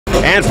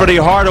Anthony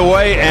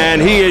Hardaway,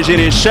 and he is in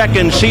his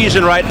second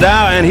season right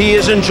now, and he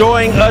is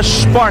enjoying a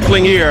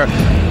sparkling year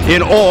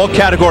in all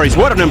categories.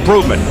 What an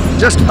improvement.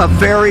 Just a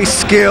very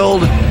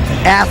skilled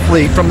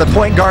athlete from the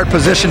point guard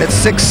position at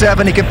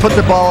 6'7". He can put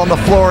the ball on the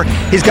floor.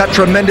 He's got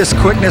tremendous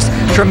quickness,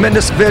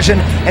 tremendous vision,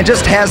 and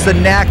just has the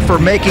knack for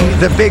making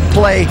the big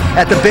play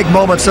at the big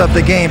moments of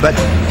the game. But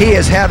he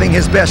is having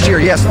his best year.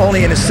 Yes,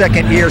 only in his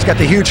second year. He's got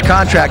the huge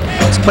contract.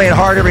 He's playing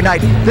hard every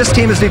night. This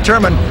team is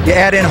determined. You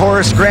add in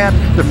Horace Grant,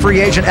 the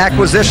free agent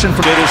acquisition. It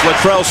is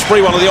Latrell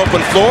Sprewell on the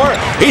open floor.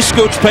 He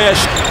scoots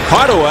past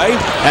Hardaway,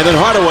 and then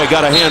Hardaway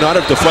got a hand on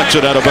it, deflects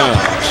it out of bounds.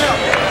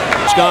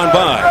 It's gone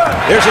by.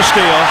 Here's a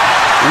steal.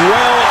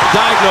 Well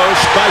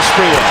diagnosed by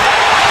Sprewell.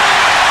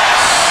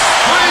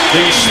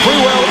 The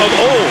Sprewell of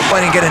old. Why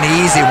didn't get an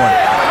easy one?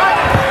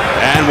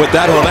 And with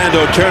that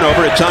Orlando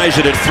turnover, it ties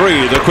it at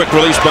 3. The quick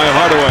release by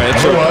Hardaway.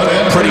 It's a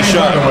pretty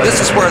shot. This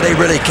is where they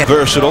really can.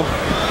 Versatile.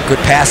 Good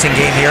passing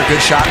game here.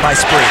 Good shot by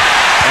Spree.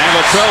 And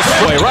Latrell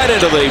Sprewell right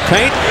into the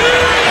paint.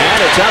 And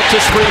it's out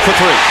to Spree for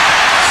 3.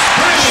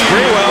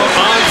 Sprewell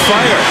on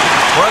fire.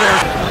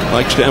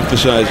 Likes to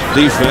emphasize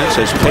defense,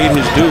 has paid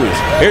his dues.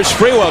 Here's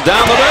Sprewell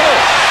down the middle.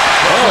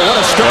 Oh, what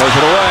a start. Throws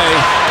it away.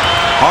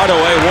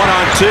 Hardaway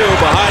 1-on-2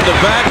 behind the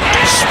back.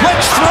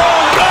 Splits through.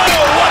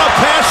 Oh, what a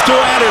pass to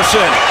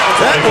Anderson.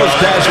 That was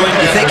dazzling.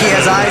 You think he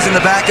has eyes in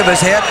the back of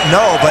his head?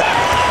 No, but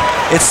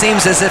it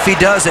seems as if he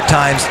does at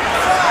times.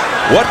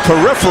 What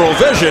peripheral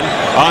vision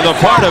on the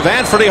part of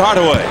Anthony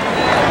Hardaway.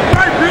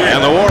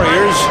 And the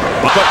Warriors,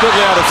 but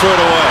Gugliotta threw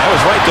it away. That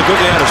was right to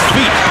Gugliotta's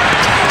feet.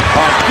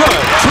 A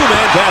good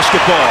two-man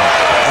basketball.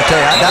 I'll tell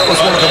you, that was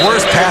one of the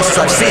worst passes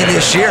I've seen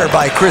this year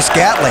by Chris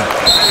Gatling.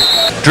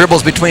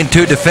 Dribbles between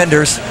two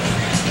defenders.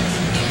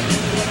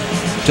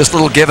 Just a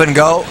little give and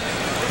go.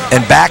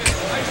 And back.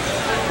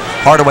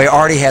 Hardaway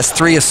already has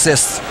 3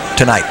 assists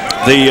tonight.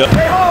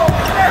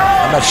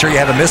 I'm not sure you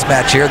have a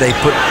mismatch here. They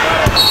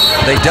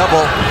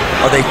double,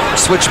 or they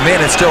switch men.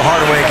 It's still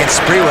Hardaway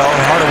against Sprewell.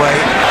 And Hardaway,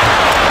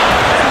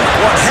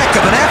 one heck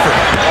of an effort.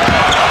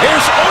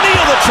 Here's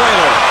O'Neal, the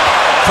trailer,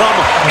 from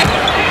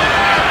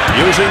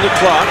using the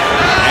clock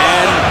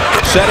and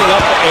setting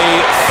up a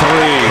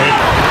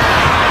 3.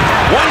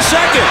 1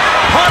 second.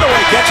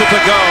 Hardaway gets it to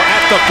go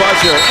at the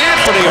buzzer.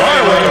 Anthony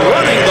Hardaway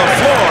running the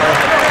floor.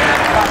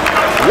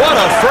 What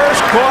a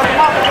first quarter.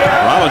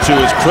 Rollins, who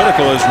is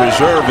critical as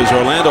reserve, as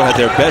Orlando had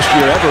their best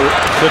year ever,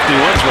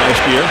 51s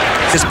last year.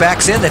 His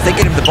back's in. If they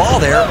get him the ball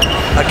there,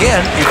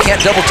 again, you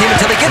can't double team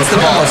until he gets the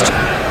ball.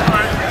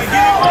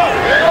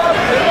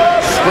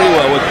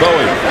 Sprewell with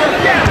Bowie.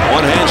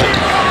 One hands it.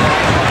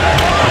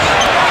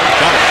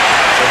 Got it.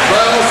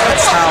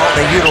 That's how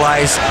they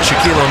utilize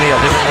Shaquille O'Neal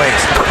different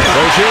ways.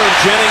 Rozier and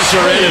Jennings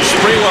are in as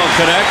Sprewell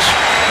connects.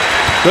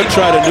 Good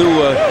try to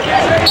new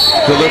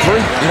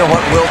delivery. You know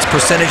what Wilt's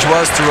percentage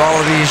was through all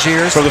of these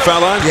years? From the foul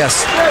line?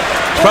 Yes.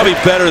 It's probably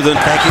better than...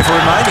 Thank you for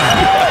reminding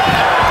me.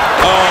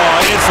 Oh,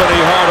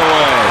 Anthony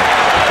Hardaway.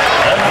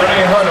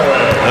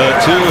 A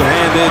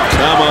two-handed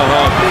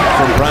tomahawk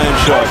from Brian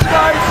Shaw.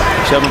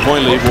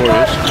 7-point lead,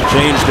 Warriors.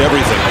 Changed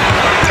everything.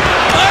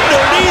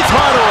 Underneath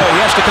Hardaway. He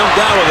has to come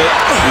down with it.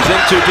 He's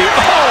in too deep.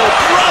 Oh,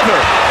 brother!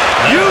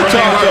 You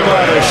talk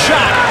about a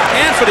shot.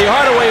 Anthony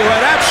Hardaway, who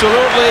had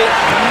absolutely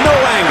no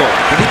angle.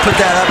 Did he put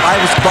that up? I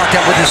was blocked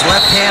out with his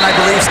left hand, I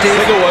believe, Steve. I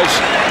think it was.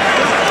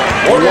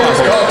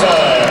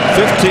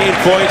 15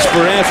 points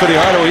for Anthony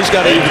Hardaway. He's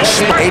got to even...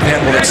 Amen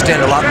will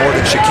extend a lot more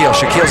than Shaquille.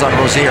 Shaquille's on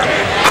Rozier.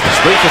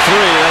 Spree for 3.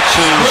 That's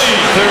his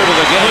 3rd of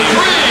the game.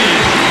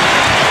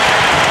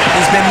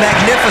 He's been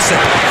magnificent.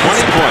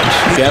 20 points.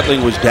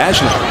 Gatling was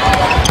dazzling in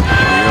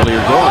the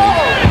earlier going.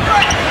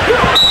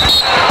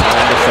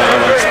 And the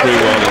foul on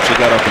Sprewell that she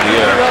got up in the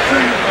air.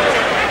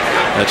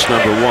 That's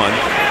number 1.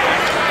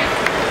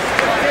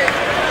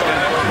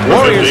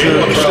 Warriors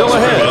are still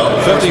ahead,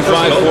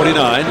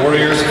 55-49.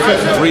 Warriors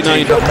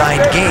 3-9 of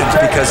 9 games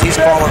because he's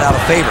fallen out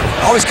of favor.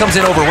 Always comes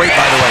in overweight,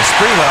 by the way.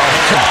 Sprewell.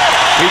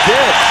 He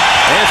did.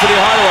 Anthony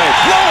Hardaway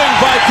blowing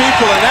by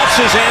people, and that's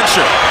his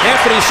answer.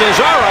 Anthony says,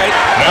 all right,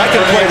 I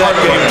can play that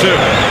game too.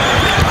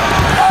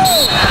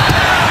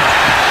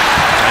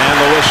 And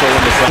the whistle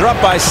in the front. They're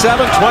up by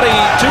 7, 22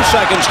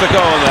 seconds to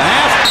go in the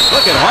half.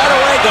 Look at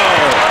Hardaway go.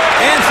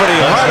 Anthony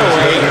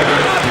Hardaway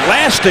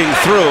blasting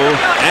through,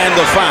 and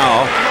the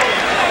foul.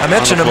 I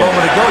mentioned a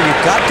moment ago,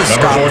 you've got to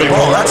stop the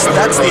ball. That's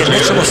the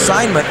initial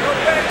assignment.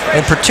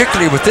 And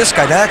particularly with this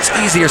guy, that's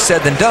easier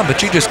said than done,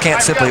 but you just can't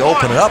simply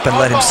open it up and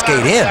let him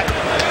skate in.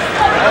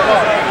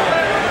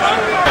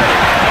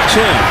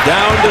 Tim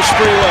down to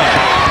Sprewell.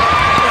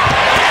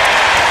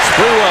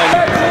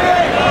 Sprewell.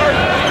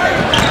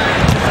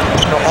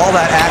 All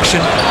that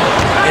action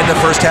in the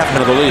first half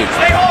of the league.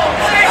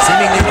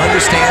 Seemingly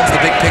understands the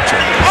big picture.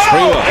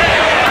 Sprewell.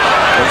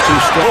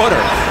 Too strong.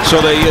 So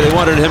they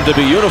wanted him to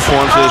be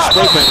uniform, so they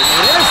spray painted.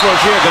 And there's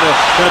Rozier gonna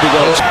be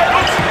going.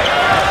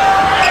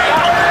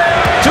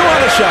 2 on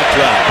the shot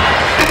clock.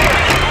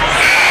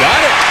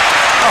 Got it.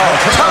 Oh,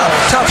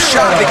 tough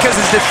shot because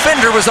his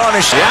defender was on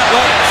his shot. Yeah,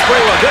 look,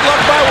 Sprewell. Good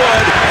luck by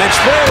Wood. And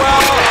Sprewell,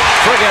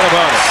 forget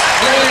about it.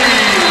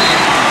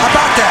 How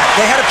about that?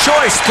 They had a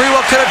choice.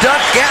 Sprewell could have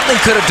dunked. Gatling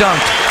could have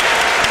dunked.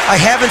 I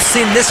haven't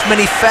seen this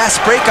many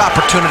fast break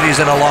opportunities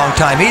in a long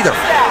time either.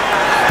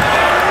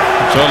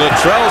 So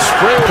Latrell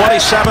Sprewell,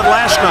 27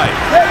 last night.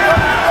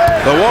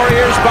 The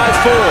Warriors by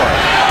 4.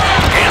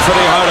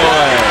 Anthony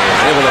Hardaway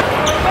able to.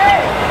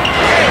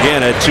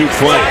 Again, a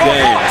 2-point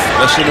game.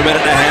 Less than a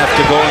minute and a half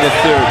to go in the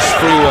third.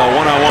 Sprewell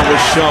one-on-one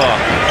with Shaw.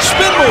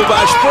 Spin move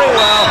by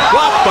Sprewell.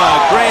 Blocked by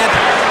Grant.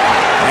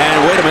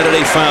 And wait a minute,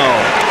 a foul.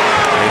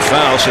 A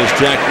foul, says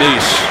Jack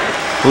Neese.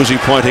 Who's he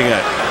pointing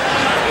at?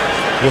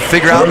 We'll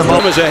figure out in a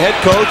moment. As a head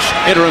coach,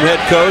 interim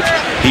head coach,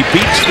 he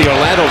beats the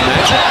Orlando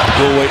Magic.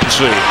 We'll wait and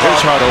see.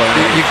 Here's Hardaway.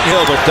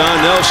 But Don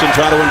Nelson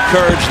trying to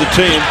encourage the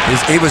team.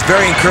 He was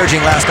very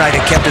encouraging last night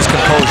and kept his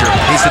composure.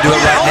 Needs to do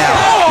it right now.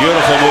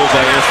 Beautiful move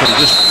by Anthony,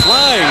 just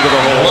flying to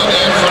the hole.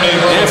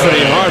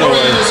 Anthony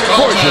Hardaway,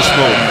 gorgeous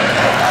move.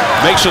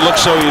 Makes it look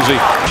so easy.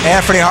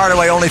 Anthony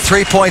Hardaway only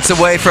 3 points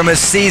away from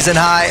his season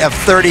high of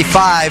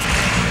 35,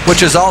 which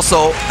is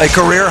also a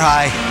career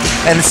high.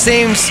 And it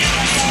seems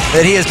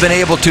that he has been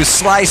able to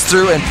slice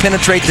through and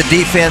penetrate the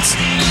defense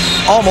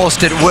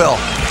almost at will.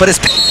 But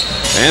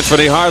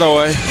Anthony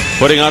Hardaway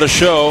putting on a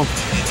show.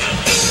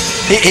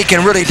 He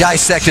can really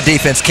dissect a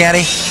defense, can't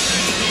he?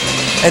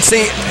 And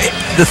see,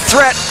 the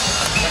threat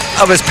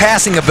of his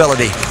passing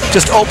ability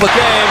just open.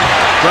 Game,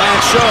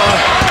 Brian Shaw.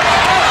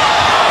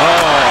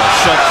 Oh,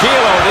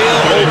 Shaquille O'Neal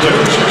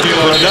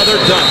for another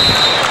dunk.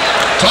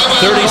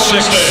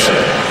 36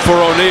 for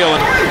O'Neal.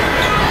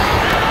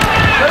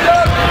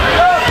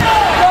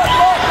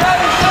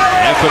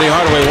 Anthony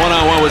Hardaway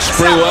one-on-one with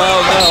Sprewell.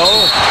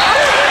 No.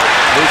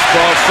 Loose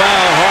ball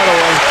foul,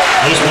 Hardaway.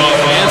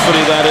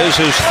 Anthony, that is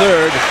his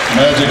third.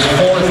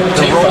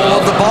 The roll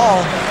of the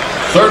ball.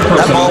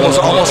 That ball was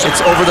almost,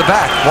 it's over the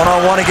back.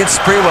 One-on-one against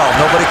Sprewell.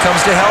 Nobody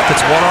comes to help.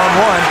 It's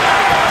one-on-one.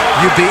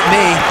 You beat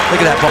me. Look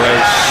at that ball.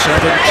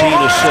 17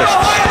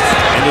 assists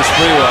into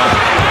Sprewell.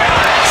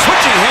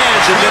 Switching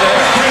hands in midair.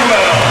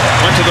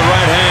 Went to the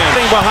right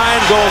hand. Behind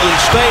Golden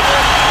State.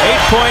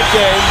 8-point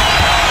game.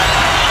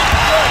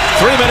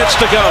 3 minutes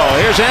to go.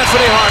 Here's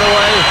Anthony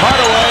Hardaway.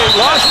 Hardaway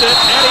lost it,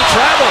 and he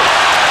traveled.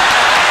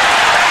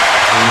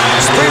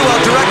 Sprewell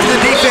directed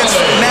the defense.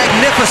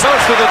 Magnificent.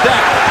 Goes to the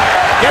deck.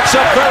 Gets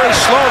up very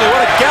slowly.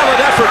 What a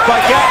gallant effort by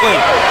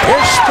Gatling.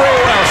 Here's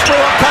Sprewell.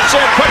 Sprewell cuts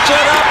in, puts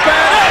it up,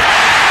 and in.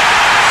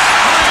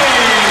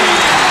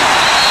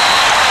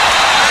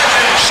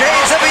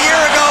 Shades of a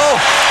year ago.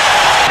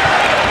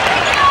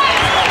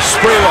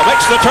 Sprewell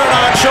makes the turn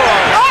on shore.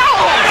 Up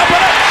and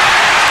up.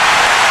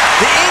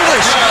 The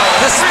English,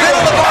 the spin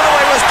on the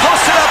Hardaway was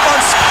posted up on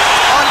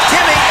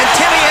Timmy, and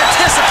Timmy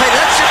anticipated.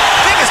 That's your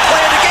biggest play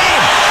of the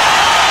game.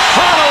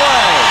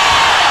 Hardaway.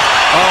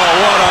 Oh,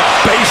 what a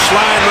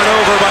baseline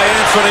maneuver by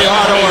Anthony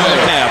Hardaway.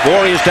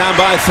 Warriors down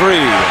by 3.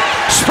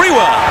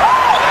 Sprewell.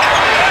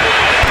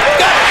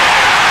 Got it.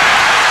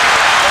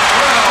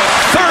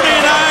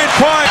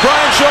 39-point.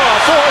 Brian Shaw,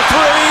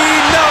 4-3.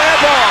 No air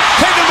ball.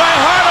 Taken by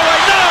Hardaway.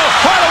 No.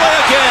 Hardaway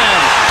again.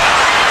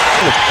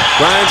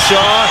 Brian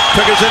Shaw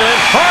triggers it in.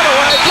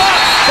 Hardaway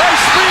blocked by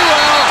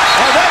Sprewell.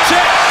 And that's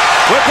it.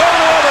 We're going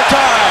to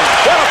overtime.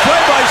 What a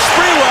play by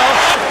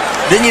Sprewell.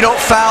 Then you don't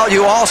foul,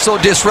 you also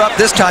disrupt.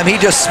 This time he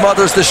just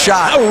smothers the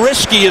shot. How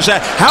risky is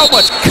that? How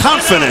much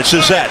confidence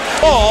is that?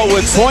 All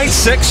with 0.6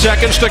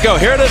 seconds to go.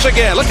 Here it is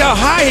again. Look how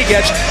high he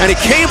gets, and he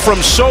came from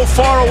so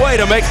far away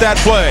to make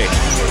that play.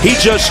 He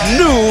just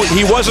knew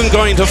he wasn't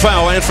going to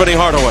foul Anthony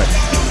Hardaway.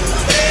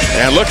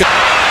 And look at...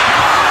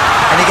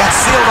 And he got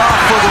sealed off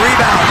for the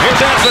rebound. Here's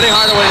Anthony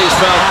Hardaway. He's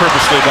fouled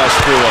purposely by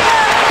Sprewell.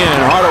 And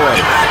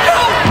Hardaway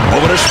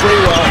over to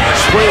Sprewell.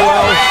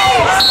 Sprewell.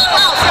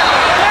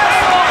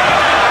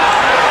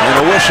 And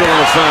a whistle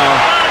and a foul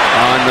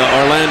on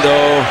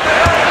Orlando.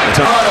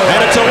 And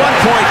it's a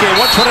 1-point game.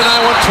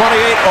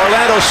 129-128.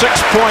 Orlando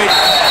 6-point.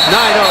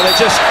 9-0. They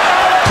just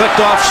clicked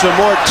off some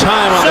more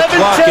time on the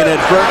clock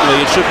inadvertently.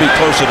 It should be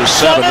closer to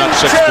 7, not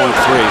 6.3.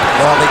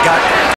 Well, they got...